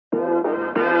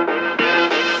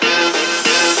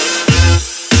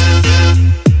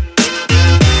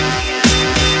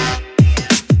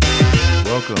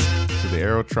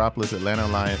Aerotropolis Atlanta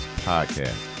Alliance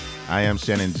podcast. I am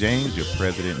Shannon James, your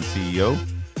president and CEO,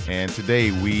 and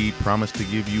today we promise to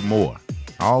give you more.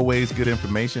 Always good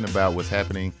information about what's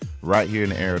happening right here in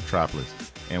the Aerotropolis.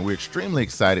 And we're extremely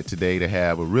excited today to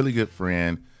have a really good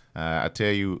friend. I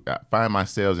tell you, I find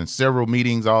myself in several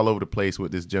meetings all over the place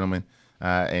with this gentleman,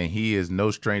 and he is no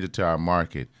stranger to our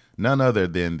market. None other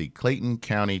than the Clayton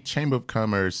County Chamber of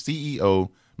Commerce CEO,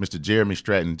 Mr. Jeremy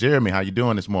Stratton. Jeremy, how you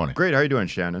doing this morning? Great. How you doing,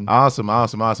 Shannon? Awesome.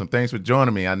 Thanks for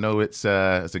joining me. I know it's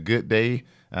a good day.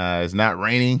 It's not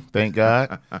raining, thank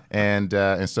God. and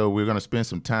so we're going to spend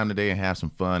some time today and have some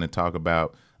fun and talk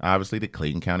about, obviously, the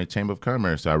Clayton County Chamber of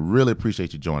Commerce. So I really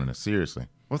appreciate you joining us, seriously.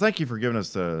 Well, thank you for giving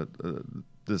us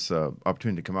this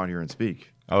opportunity to come out here and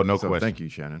speak. Oh, no question. Thank you,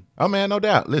 Shannon. Oh, man, no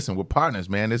doubt. Listen, we're partners,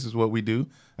 man. This is what we do.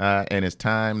 And it's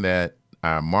time that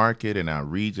our market and our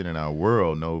region and our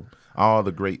world know all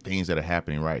the great things that are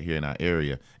happening right here in our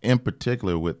area, in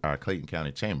particular with our Clayton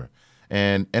County Chamber.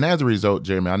 And as a result,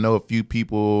 Jeremy, I know a few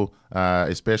people,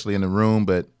 especially in the room,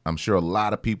 but I'm sure a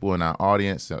lot of people in our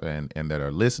audience and that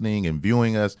are listening and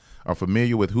viewing us are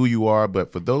familiar with who you are. But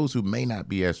for those who may not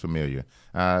be as familiar,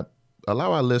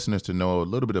 allow our listeners to know a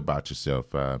little bit about yourself,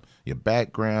 your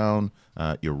background,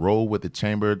 your role with the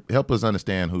Chamber. Help us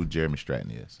understand who Jeremy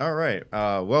Stratton is. All right.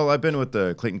 Well, I've been with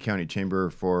the Clayton County Chamber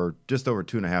for just over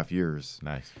 2.5 years.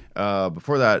 Nice.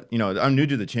 Before that, I'm new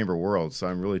to the Chamber world, so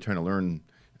I'm really trying to learn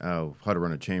how to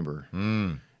run a chamber.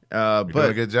 You're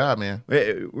doing a good job, man.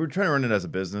 We're trying to run it as a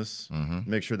business,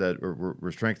 make sure that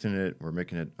we're strengthening it, we're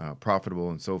making it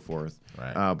profitable and so forth.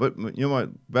 Right. But my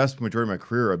vast majority of my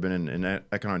career, I've been in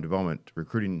economic development,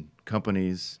 recruiting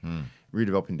companies,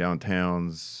 redeveloping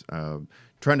downtowns,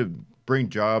 trying to bring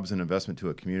jobs and investment to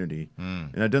a community.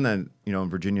 And I've done that, in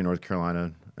Virginia, North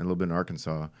Carolina, and a little bit in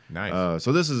Arkansas. Nice.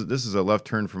 So this is a left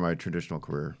turn from my traditional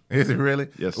career. Is it really?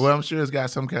 Yes. Well, I'm sure it's got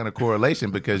some kind of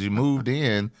correlation because you moved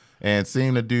in and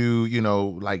seemed to do,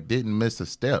 didn't miss a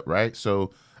step, right?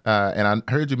 So, and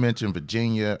I heard you mention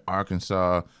Virginia,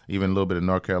 Arkansas, even a little bit of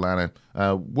North Carolina.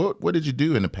 What did you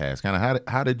do in the past? Kind of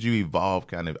how did you evolve,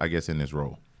 I guess, in this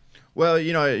role? Well,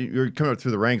 you're coming up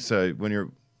through the ranks I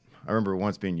remember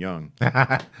once being young.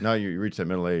 Now you reach that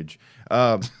middle age.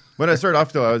 When I started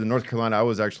off, though, I was in North Carolina. I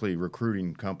was actually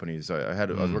recruiting companies. I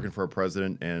was working for a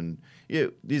president, and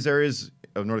these areas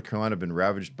of North Carolina have been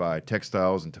ravaged by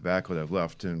textiles and tobacco that have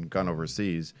left and gone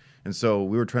overseas. And so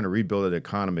we were trying to rebuild the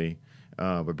economy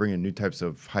by bringing new types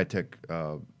of high-tech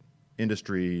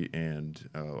industry and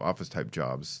office-type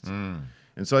jobs.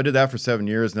 And so I did that for 7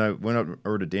 years, and I went up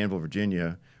over to Danville,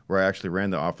 Virginia, where I actually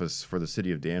ran the office for the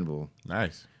city of Danville.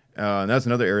 Nice. And that's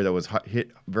another area that was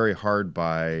hit very hard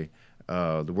by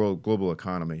the global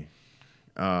economy.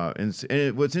 And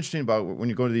what's interesting about when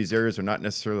you go to these areas, they're not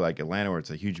necessarily like Atlanta, where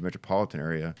it's a huge metropolitan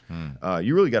area.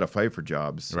 You really got to fight for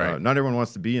jobs. Right. Not everyone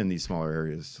wants to be in these smaller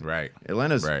areas. Right.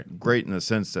 Atlanta's great in the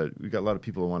sense that we got a lot of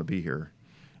people who want to be here.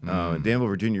 In Danville,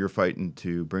 Virginia, you're fighting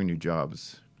to bring new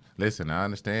jobs. Listen, I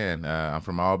understand. I'm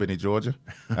from Albany, Georgia.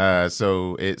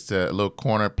 So it's a little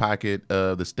corner pocket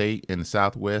of the state in the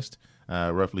southwest,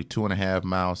 roughly 2.5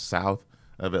 miles south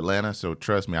of Atlanta. So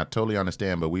trust me, I totally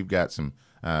understand. But we've got some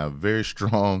very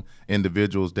strong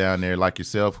individuals down there like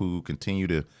yourself who continue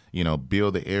to,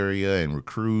 build the area and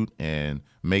recruit and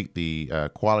make the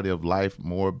quality of life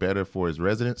better for its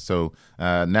residents. So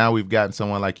now we've gotten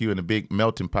someone like you in the big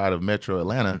melting pot of Metro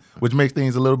Atlanta, which makes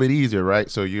things a little bit easier, right?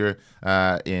 So you're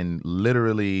in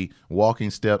literally walking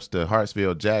steps to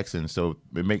Hartsville, Jackson. So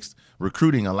it makes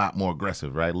recruiting a lot more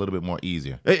aggressive, right? A little bit more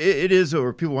easier. It is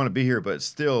where people want to be here, but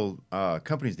still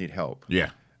companies need help. Yeah.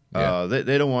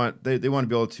 They don't want they want to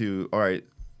be able to, all right,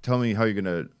 tell me how you're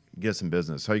going to get us in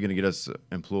business, how you're going to get us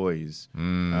employees.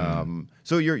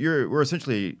 So we're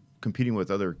essentially competing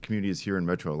with other communities here in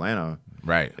Metro Atlanta.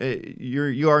 Right.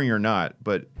 You are and you're not,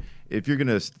 but if you're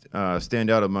going to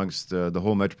stand out amongst the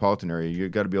whole metropolitan area,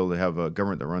 you've got to be able to have a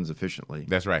government that runs efficiently.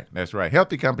 That's right.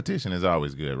 Healthy competition is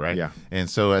always good, right? Yeah. And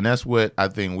that's what I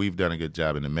think we've done a good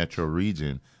job in the Metro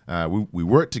region. We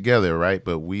work together, right?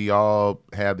 But we all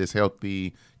have this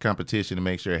healthy competition to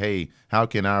make sure, hey, how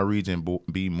can our region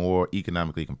be more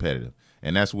economically competitive?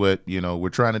 And that's what, we're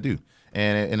trying to do.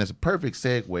 And it's a perfect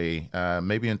segue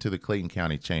maybe into the Clayton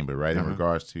County Chamber, right, in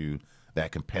regards to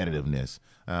that competitiveness.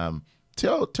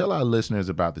 tell our listeners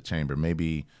about the chamber.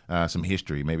 Maybe some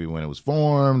history, maybe when it was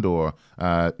formed, or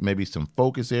maybe some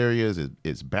focus areas,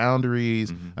 its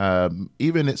boundaries,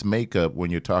 even its makeup. When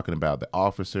you're talking about the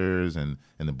officers and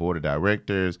the board of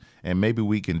directors, and maybe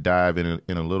we can dive in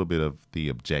a little bit of the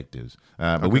objectives.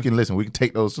 But we can listen. We can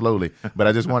take those slowly. But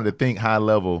I just wanted to think high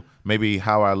level, maybe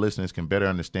how our listeners can better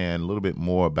understand a little bit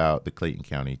more about the Clayton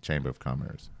County Chamber of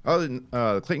Commerce.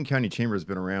 The Clayton County Chamber has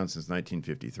been around since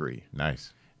 1953.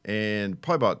 Nice. And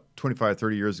probably about 25,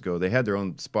 30 years ago, they had their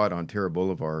own spot on Terra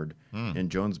Boulevard in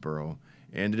Jonesboro,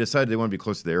 and they decided they want to be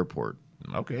close to the airport.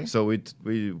 Okay. So we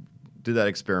did that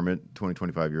experiment 20,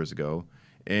 25 years ago,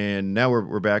 and now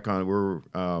we're back on. We're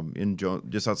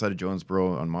just outside of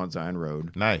Jonesboro on Mount Zion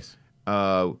Road. Nice.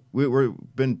 We've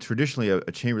been traditionally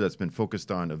a chamber that's been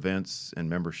focused on events and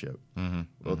membership.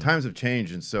 Well, times have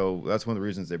changed, and so that's one of the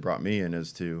reasons they brought me in,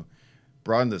 is to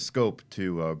broaden the scope,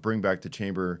 to bring back the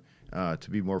chamber to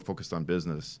be more focused on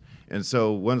business. And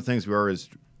so one of the things we are is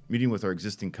meeting with our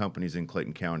existing companies in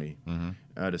Clayton County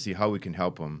to see how we can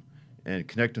help them and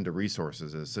connect them to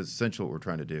resources. It's essential what we're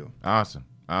trying to do. Awesome.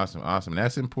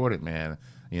 That's important, man.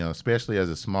 Especially as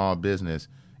a small business,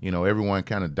 everyone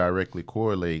kind of directly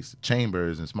correlates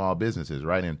chambers and small businesses,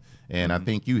 right? And I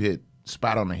think you hit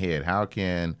spot on the head. How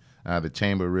can the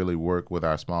chamber really work with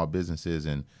our small businesses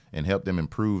and help them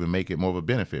improve and make it more of a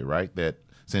benefit, right? That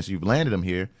since you've landed them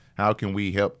here, how can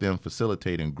we help them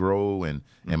facilitate and grow and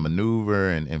maneuver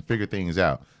and figure things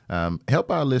out?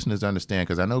 Help our listeners understand,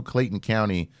 because I know Clayton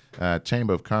County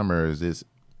Chamber of Commerce is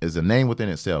a name within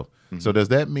itself. So does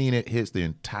that mean it hits the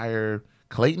entire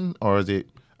Clayton, or is it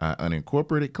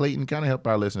unincorporated Clayton? Kind of help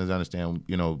our listeners understand,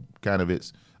 kind of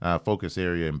its focus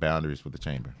area and boundaries for the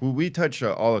chamber. Well, we touch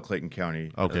all of Clayton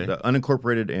County, Okay. The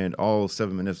unincorporated and all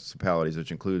 7 municipalities,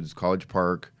 which includes College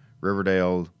Park,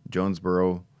 Riverdale,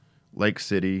 Jonesboro, Lake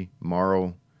City,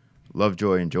 Morrow,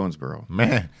 Lovejoy, and Jonesboro.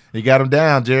 Man, you got them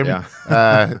down, Jeremy. Yeah.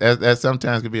 That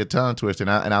sometimes can be a tongue twister.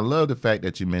 And I love the fact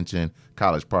that you mentioned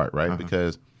College Park, right?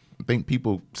 Because I think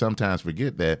people sometimes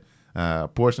forget that a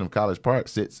portion of College Park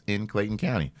sits in Clayton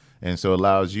County. And so it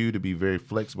allows you to be very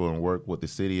flexible and work with the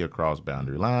city across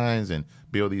boundary lines and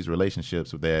build these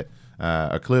relationships that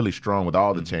are clearly strong with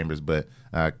all the chambers. But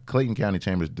Clayton County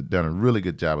Chamber's done a really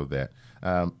good job of that.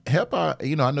 Help our,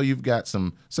 I know you've got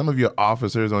some of your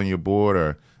officers on your board,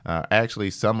 or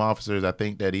actually some officers I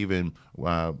think that even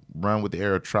run with the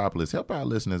Aerotropolis. Help our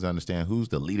listeners understand who's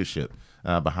the leadership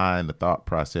behind the thought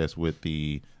process with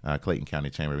the Clayton County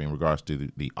Chamber in regards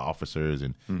to the officers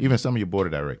and even some of your board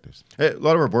of directors. A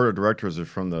lot of our board of directors are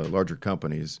from the larger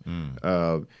companies.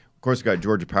 Of course, we got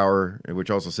Georgia Power,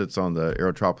 which also sits on the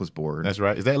Aerotropolis board. That's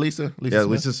right. Is that Lisa? Yeah,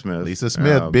 Lisa Smith. Lisa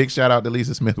Smith. Big shout out to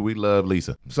Lisa Smith. We love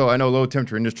Lisa. So I know Low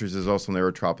Temperature Industries is also on the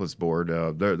Aerotropolis board.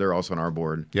 They're also on our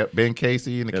board. Yep, Ben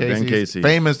Casey and the Caseys. Ben Casey.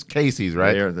 Famous Caseys,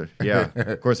 right? Yeah.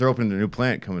 Of course, they're opening a new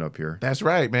plant coming up here. That's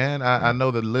right, man. I know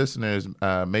the listeners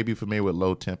may be familiar with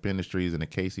Low Temp Industries and the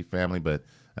Casey family, but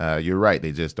you're right.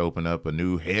 They just opened up a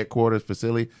new headquarters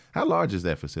facility. How large is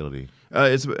that facility?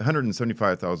 It's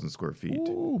 175,000 square feet.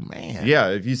 Oh, man. Yeah,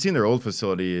 if you've seen their old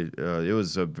facility, it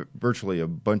was virtually a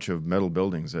bunch of metal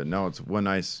buildings. Now it's one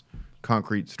nice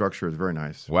concrete structure. It's very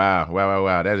nice.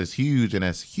 Wow. That is huge, and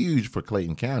that's huge for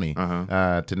Clayton County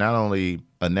to not only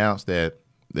announce that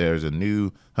there's a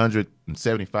new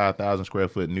 175,000 square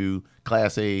foot new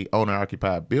Class A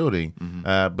owner-occupied building,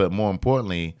 but more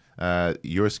importantly,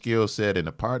 your skill set and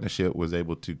the partnership was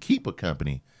able to keep a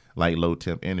company like Low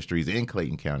Temp Industries in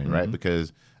Clayton County, right?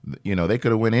 Because, they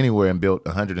could have went anywhere and built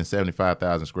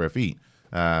 175,000 square feet.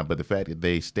 But the fact that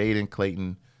they stayed in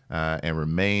Clayton and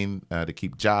remained to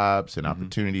keep jobs and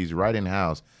opportunities right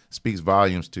in-house speaks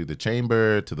volumes to the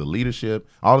chamber, to the leadership,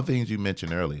 all the things you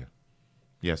mentioned earlier.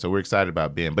 Yeah, so we're excited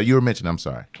about Ben. But you were mentioning, I'm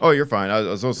sorry. Oh, you're fine. I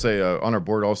was going to say, on our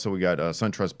board also, we got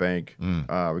SunTrust Bank. We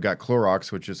got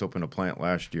Clorox, which just opened a plant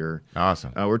last year.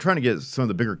 Awesome. We're trying to get some of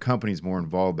the bigger companies more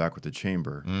involved back with the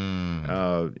chamber.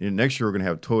 Next year, we're going to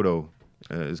have Toto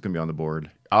is going to be on the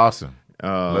board. Awesome.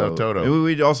 Love Toto. And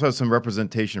we also have some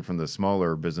representation from the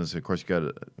smaller business. Of course,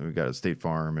 we got a State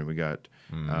Farm, and we got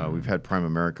we've had Prime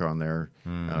America on there,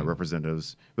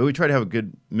 representatives. But we try to have a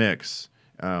good mix.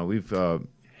 We've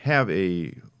have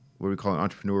a what we call an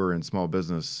entrepreneur and small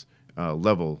business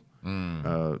level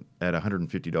at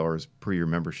 $150 per year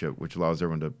membership, which allows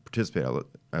everyone to participate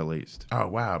at least. Oh,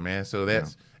 wow, man. So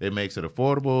it makes it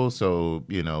affordable. So,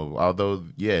 although,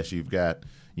 yes, you've got,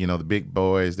 the big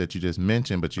boys that you just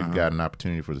mentioned, but you've got an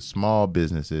opportunity for the small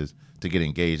businesses to get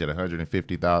engaged at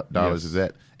 $150. Yes. Is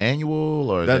that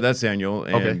annual? Or that's annual,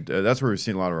 and that's where we've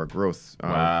seen a lot of our growth.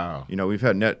 Wow. We've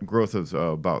had net growth of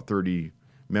about 30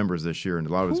 members this year, and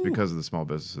a lot of it's because of the small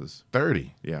businesses.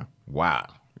 30. Yeah. Wow.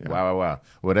 Yeah. Wow.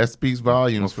 Well, that speaks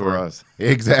volumes for us.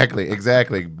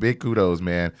 Exactly. Big kudos,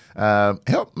 man.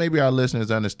 Help maybe our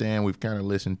listeners understand. We've kind of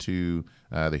listened to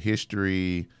the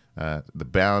history, the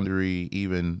boundary,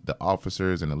 even the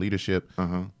officers and the leadership.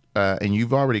 And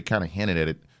you've already kind of hinted at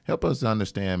it. Help us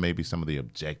understand maybe some of the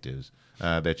objectives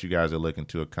that you guys are looking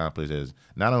to accomplish as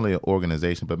not only an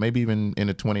organization, but maybe even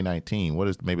into 2019. What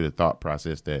is maybe the thought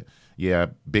process that,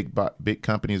 big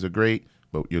companies are great,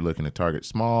 but you're looking to target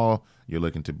small, you're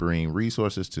looking to bring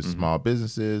resources to small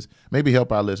businesses. Maybe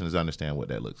help our listeners understand what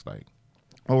that looks like.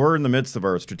 Well, we're in the midst of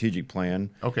our strategic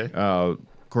plan. Okay. Of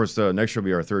course, next year will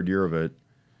be our 3rd year of it.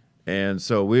 And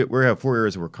so we have 4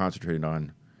 areas that we're concentrating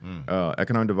on.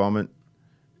 Economic development,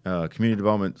 community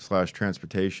development /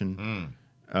 transportation,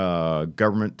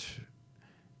 government,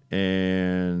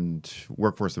 and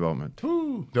workforce development.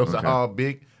 Ooh, those are all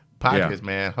big pockets,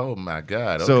 man. Oh, my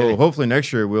God. Okay. So hopefully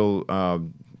next year we'll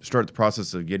start the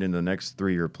process of getting the next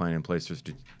 3-year plan in place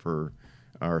for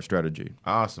our strategy.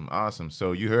 Awesome.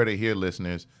 So you heard it here,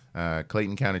 listeners.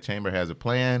 Clayton County Chamber has a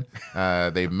plan.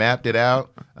 They've mapped it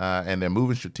out, and they're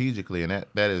moving strategically, and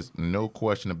that is no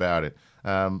question about it.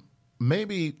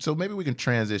 Maybe we can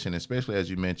transition, especially as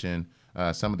you mentioned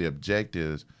some of the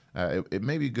objectives. It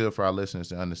may be good for our listeners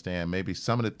to understand maybe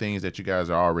some of the things that you guys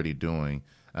are already doing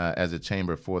as a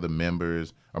chamber for the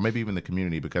members, or maybe even the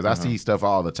community, because I see stuff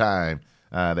all the time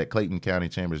that Clayton County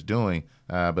Chamber is doing,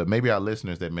 but maybe our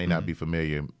listeners that may not be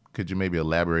familiar, could you maybe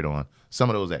elaborate on some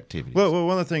of those activities? Well,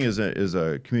 one of the things is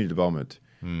community development,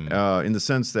 in the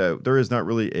sense that there is not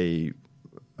really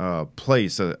a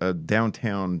place, a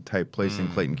downtown type place in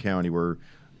Clayton County where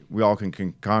we all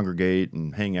can congregate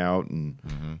and hang out and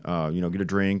get a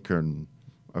drink and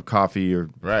a coffee or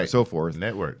so forth.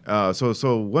 Network.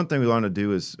 So one thing we want to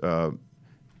do is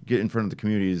get in front of the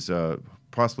communities,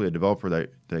 possibly a developer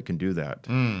that can do that.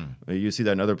 You see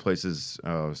that in other places,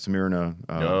 Smyrna.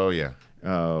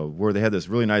 Where they had this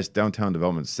really nice downtown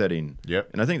development setting.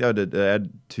 Yep. And I think that would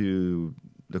add to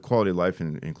the quality of life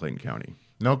in Clayton County.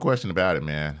 No question about it,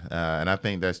 man. And I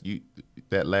think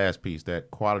that last piece,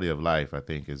 that quality of life, I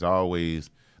think, is always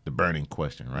the burning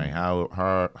question, right? How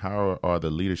are the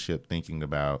leadership thinking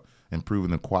about improving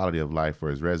the quality of life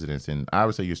for its residents? And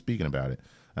obviously, you're speaking about it.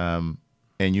 And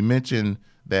you mentioned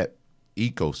that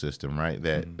ecosystem, right?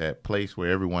 That place where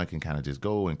everyone can kind of just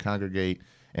go and congregate.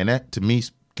 And that, to me,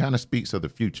 kind of speaks of the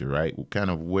future, right?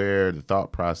 Kind of where the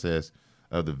thought process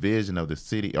of the vision of the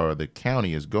city or the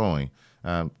county is going.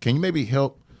 Can you maybe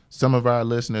help some of our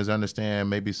listeners understand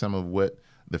maybe some of what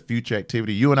the future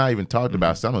activity, you and I even talked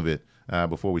about some of it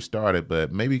before we started,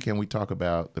 but maybe can we talk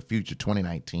about the future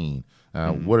 2019?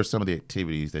 What are some of the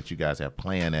activities that you guys have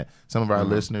planned that some of our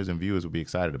listeners and viewers will be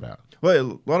excited about?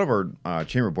 Well, a lot of our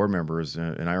chamber board members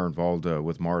and I are involved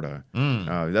with MARTA.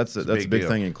 That's a big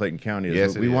thing in Clayton County.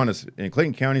 Yes, we want to, in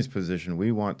Clayton County's position,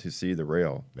 we want to see the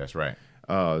rail. That's right.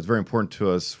 It's very important to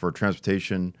us for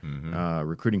transportation,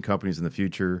 recruiting companies in the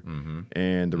future,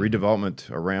 and the redevelopment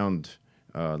around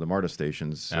the MARTA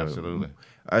stations. Absolutely.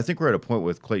 I think we're at a point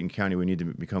with Clayton County we need to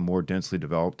become more densely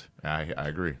developed. I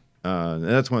agree. And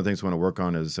that's one of the things we want to work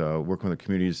on is working with the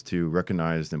communities to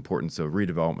recognize the importance of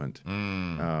redevelopment.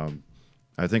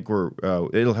 I think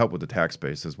it'll help with the tax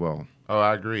base as well. Oh,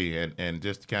 I agree. And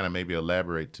just to kind of maybe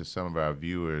elaborate to some of our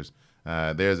viewers,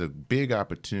 there's a big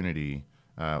opportunity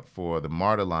for the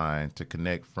MARTA line to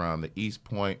connect from the East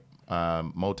Point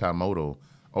multimodal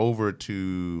over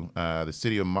to the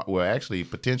city of, actually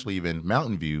potentially even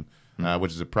Mountain View,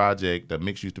 which is a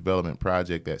mixed-use development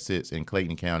project that sits in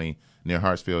Clayton County near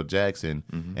Hartsfield-Jackson,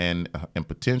 and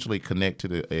potentially connect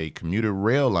to a commuter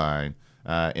rail line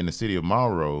in the city of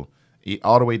Monroe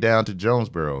all the way down to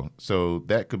Jonesboro. So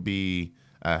that could be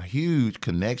a huge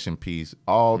connection piece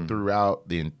all throughout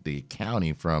the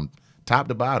county from top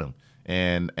to bottom.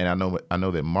 And I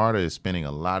know that MARTA is spending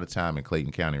a lot of time in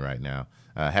Clayton County right now,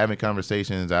 having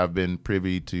conversations. I've been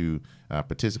privy to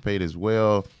participate as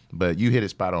well, but you hit it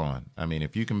spot on. I mean,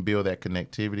 if you can build that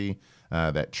connectivity,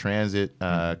 that transit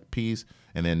piece,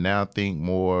 and then now think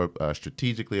more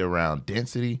strategically around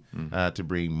density to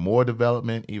bring more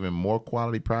development, even more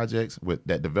quality projects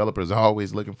that developers are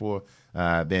always looking for,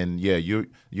 then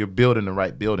you're building the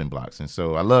right building blocks. And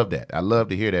so I love that. I love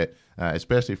to hear that,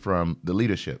 especially from the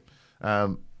leadership.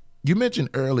 You mentioned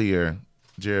earlier,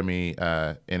 Jeremy,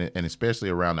 and especially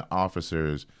around the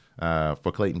officers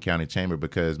for Clayton County Chamber,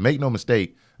 because make no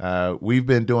mistake, we've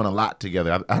been doing a lot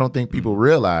together. I don't think people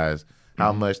realize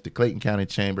how much the Clayton County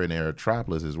Chamber and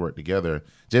Aerotropolis has worked together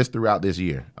just throughout this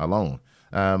year alone.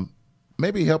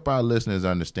 Maybe help our listeners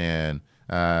understand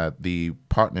the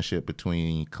partnership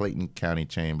between Clayton County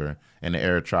Chamber and the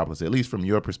Aerotropolis, at least from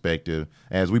your perspective,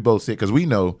 as we both sit, because we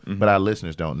know, but our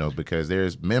listeners don't know, because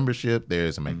there's membership,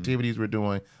 there's some activities we're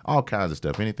doing, all kinds of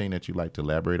stuff. Anything that you'd like to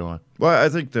elaborate on? Well, I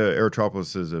think the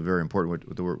Aerotropolis is very important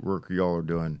with the work y'all are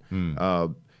doing.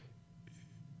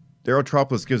 The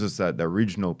Aerotropolis gives us that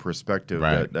regional perspective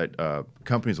that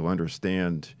companies will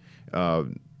understand.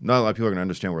 Not a lot of people are going to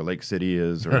understand where Lake City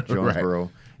is or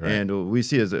Jonesboro. Right. And we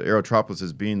see as Aerotropolis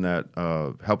as being that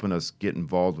helping us get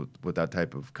involved with that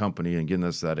type of company and getting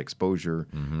us that exposure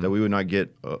that we would not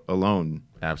get alone.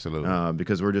 Absolutely.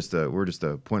 Because we're just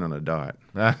a point on a dot.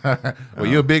 Well,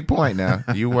 you're a big point now.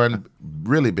 You weren't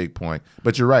really big point,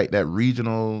 but you're right. That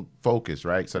regional focus,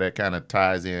 right? So that kind of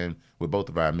ties in with both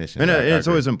of our missions. And it's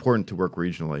always important to work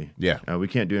regionally. Yeah. We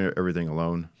can't do everything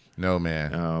alone. No,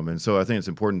 man. And so I think it's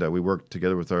important that we work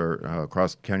together with our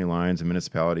across county lines and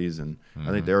municipalities. And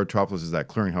I think the Aerotropolis is that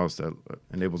clearinghouse that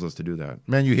enables us to do that.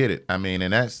 Man, you hit it. I mean,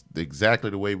 and that's exactly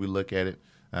the way we look at it,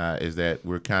 is that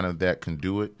we're kind of that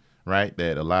conduit, right,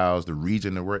 that allows the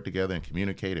region to work together and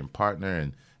communicate and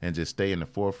partner and just stay in the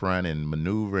forefront and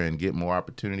maneuver and get more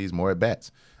opportunities, more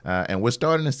at-bats. And we're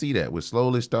starting to see that. We're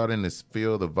slowly starting to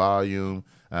feel the volume.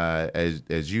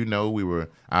 As you know,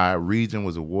 our region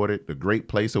was awarded the Great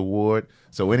Place Award.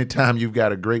 So anytime you've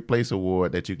got a Great Place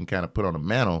Award that you can kind of put on a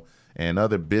mantle and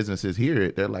other businesses hear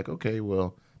it, they're like, okay,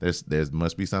 well, there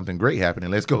must be something great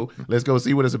happening. Let's go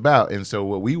see what it's about. And so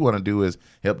what we want to do is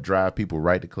help drive people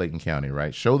right to Clayton County,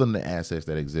 right? Show them the assets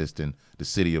that exist in the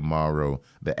city of Monroe,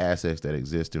 the assets that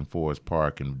exist in Forest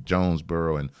Park and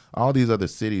Jonesboro and all these other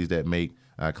cities that make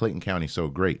Clayton County so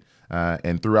great.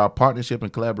 And through our partnership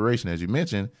and collaboration, as you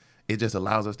mentioned, it just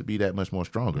allows us to be that much more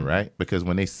stronger, right? Because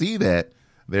when they see that,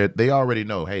 they already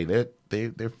know, hey,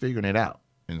 they're figuring it out.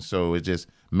 And so it just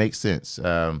makes sense.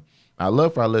 I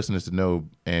love for our listeners to know,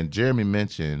 and Jeremy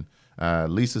mentioned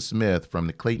Lisa Smith from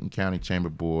the Clayton County Chamber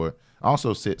Board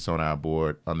also sits on our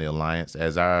board on the Alliance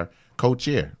as our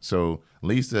co-chair. So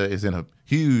Lisa is in a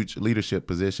huge leadership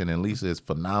position, and Lisa is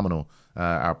phenomenal.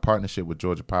 Our partnership with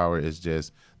Georgia Power is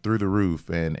just through the roof.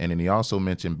 And then he also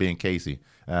mentioned Ben Casey.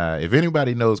 If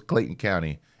anybody knows Clayton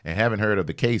County and haven't heard of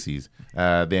the Caseys,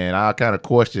 then I'll kind of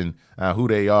question who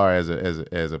they are as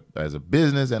a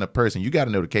business and a person. You got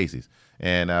to know the Caseys,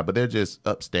 but they're just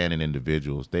upstanding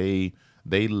individuals. They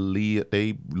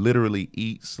literally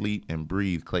eat, sleep, and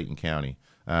breathe Clayton County,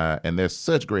 and they're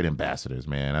such great ambassadors,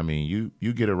 man. I mean,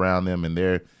 you get around them and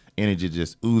their energy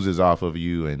just oozes off of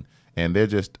you, and they're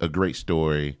just a great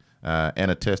story and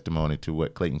a testimony to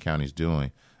what Clayton County is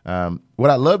doing.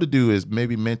 What I'd love to do is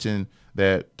maybe mention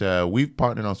that we've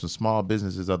partnered on some small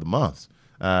businesses of the month,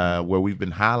 where we've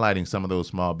been highlighting some of those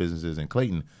small businesses in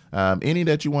Clayton. Any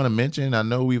that you want to mention? I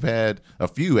know we've had a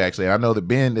few, actually. I know that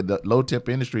the Low Temp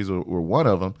Industries were one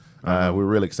of them we're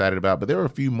really excited about, but there are a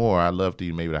few more I'd love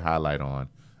to maybe to highlight on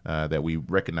that we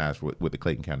recognize with the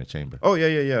Clayton County Chamber. Oh,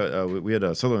 yeah. We had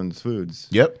Sutherland's Foods.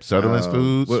 Yep, Sutherland's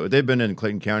Foods. Well, they've been in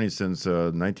Clayton County since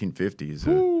 1950s.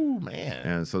 Ooh, man.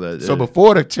 And so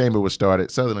before the chamber was started,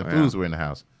 Sutherland Foods were in the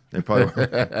house. They probably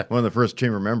were one of the first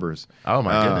chamber members. Oh,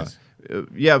 my goodness.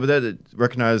 Yeah, but that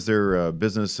recognized their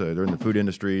business. They're in the food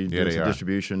industry, doing some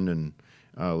distribution, and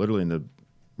literally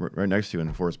right next to you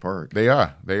in Forest Park. They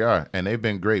are, and they've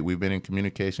been great. We've been in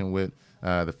communication with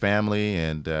the family,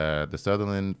 and the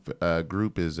Sutherland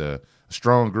group is a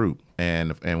strong group,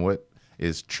 and what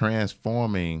is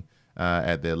transforming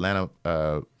at the Atlanta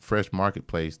Fresh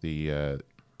Marketplace, it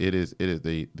is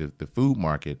the food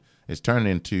market is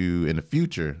turning into, in the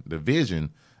future, the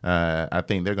vision. I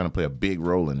think they're going to play a big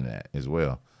role in that as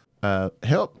well.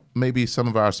 Help maybe some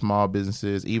of our small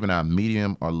businesses, even our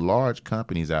medium or large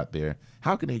companies out there.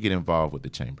 How can they get involved with the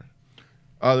chamber?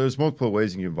 There's multiple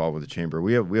ways you can get involved with the chamber.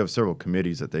 We have several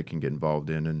committees that they can get involved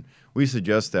in, and we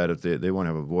suggest that if they want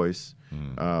to have a voice.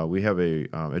 We have a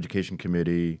education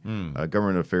committee, a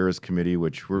government affairs committee,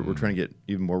 which we're trying to get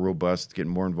even more robust,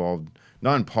 getting more involved,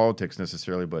 not in politics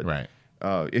necessarily, but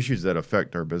issues that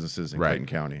affect our businesses in Clayton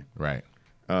County. Right.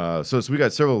 So we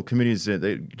got several committees that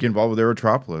get involved with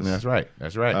Aerotropolis. That's right.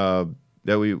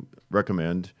 That we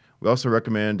recommend. We also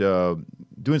recommend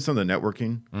doing some of the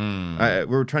networking.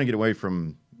 We're trying to get away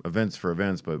from events for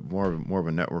events, but more of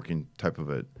a networking type of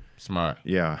it. Smart.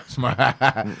 Yeah. Smart.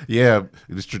 Yeah.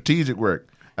 The strategic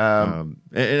work.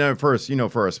 And first,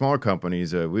 for our smaller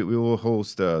companies, we will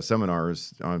host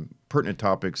seminars on pertinent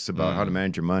topics about how to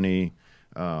manage your money,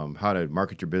 how to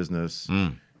market your business,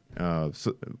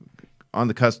 so on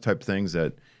the cusp type things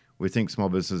that we think small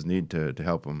businesses need to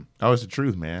help them. Oh, it's the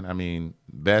truth, man. I mean,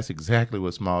 that's exactly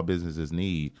what small businesses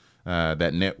need,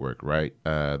 that network, right?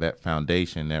 That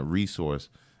foundation, that resource.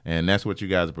 And that's what you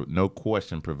guys are, no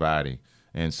question, providing.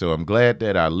 And so I'm glad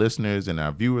that our listeners and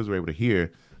our viewers were able to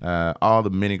hear all the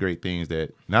many great things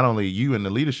that not only you and the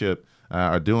leadership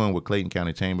are doing with Clayton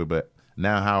County Chamber, but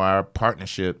now how our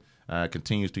partnership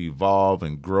continues to evolve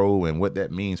and grow, and what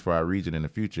that means for our region in the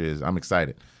future is I'm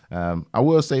excited. I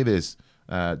will say this,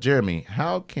 Jeremy,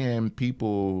 how can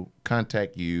people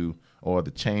contact you or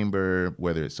the chamber,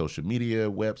 whether it's social media,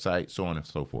 website, so on and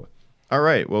so forth? All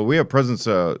right. Well, we have presence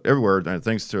everywhere,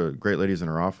 thanks to great ladies in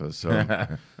our office. So,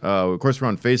 of course, we're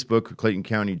on Facebook, Clayton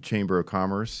County Chamber of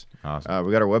Commerce. Awesome.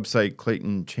 We got our website,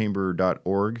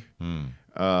 claytonchamber.org.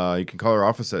 You can call our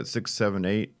office at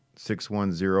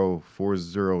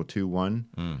 678-610-4021.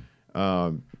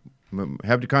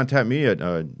 Have to contact me at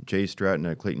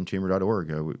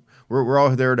jstratton@claytonchamber.org. We're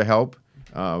all there to help.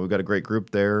 We've got a great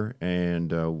group there,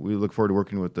 and we look forward to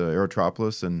working with the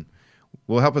Aerotropolis, and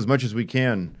we'll help as much as we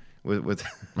can with what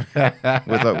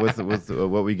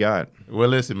we got. Well,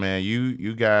 listen, man,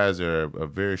 you guys are a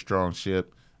very strong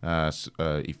ship,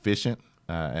 efficient,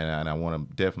 and I want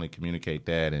to definitely communicate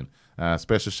that. And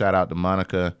special shout out to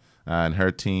Monica and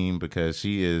her team, because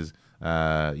she is,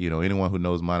 anyone who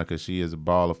knows Monica, she is a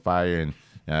ball of fire,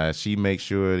 and she makes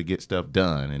sure to get stuff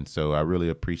done. And so I really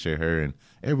appreciate her and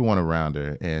everyone around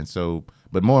her. And so,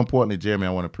 but more importantly, Jeremy,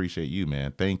 I want to appreciate you,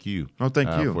 man. Thank you. Oh,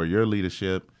 thank you for your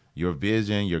leadership, your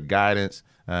vision, your guidance.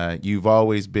 You've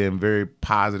always been very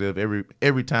positive.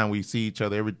 Every time we see each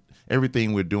other,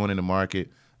 everything we're doing in the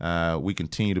market, we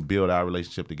continue to build our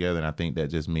relationship together, and I think that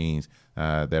just means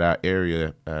that our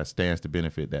area stands to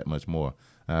benefit that much more.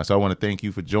 So I want to thank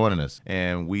you for joining us,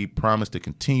 and we promise to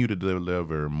continue to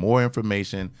deliver more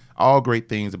information, all great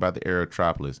things about the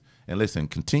Aerotropolis. And listen,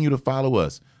 continue to follow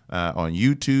us on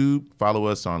YouTube, follow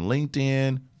us on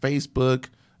LinkedIn, Facebook,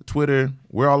 Twitter.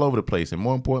 We're all over the place. And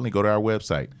more importantly, go to our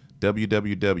website,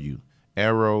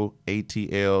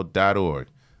 www.aeroatl.org.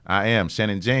 I am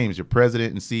Shannon James, your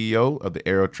president and CEO of the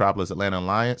Aerotropolis Atlanta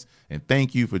Alliance, and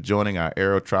thank you for joining our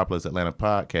Aerotropolis Atlanta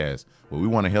podcast, where we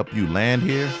want to help you land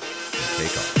here and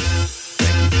take off.